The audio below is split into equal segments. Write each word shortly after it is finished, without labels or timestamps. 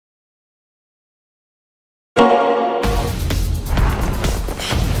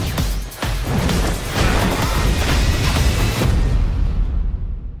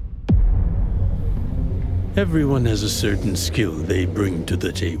Everyone has a certain skill they bring to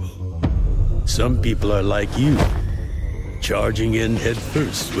the table. Some people are like you, charging in head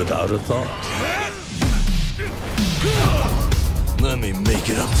first without a thought. Let me make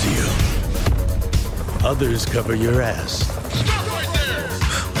it up to you. Others cover your ass. Stop right there!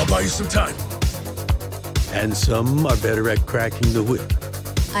 I'll buy you some time. And some are better at cracking the whip.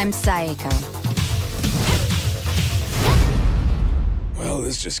 I'm Sayako. Well,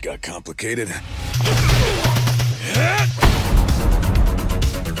 this just got complicated.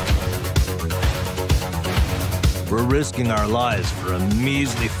 We're risking our lives for a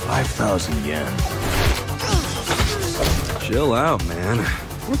measly 5,000 yen. Chill out, man.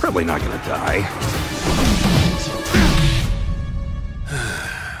 We're probably not gonna die.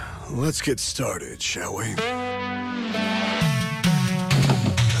 Let's get started, shall we?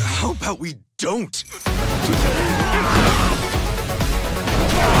 How about we don't?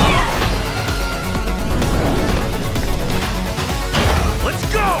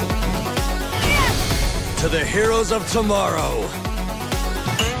 Let's go! To the heroes of tomorrow!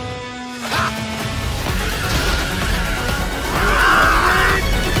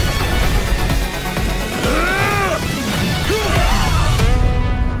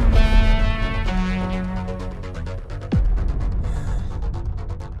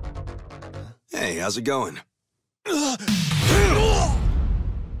 Hey, how's it going?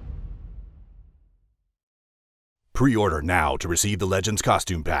 Pre-order now to receive the Legends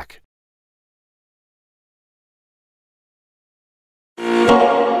costume pack.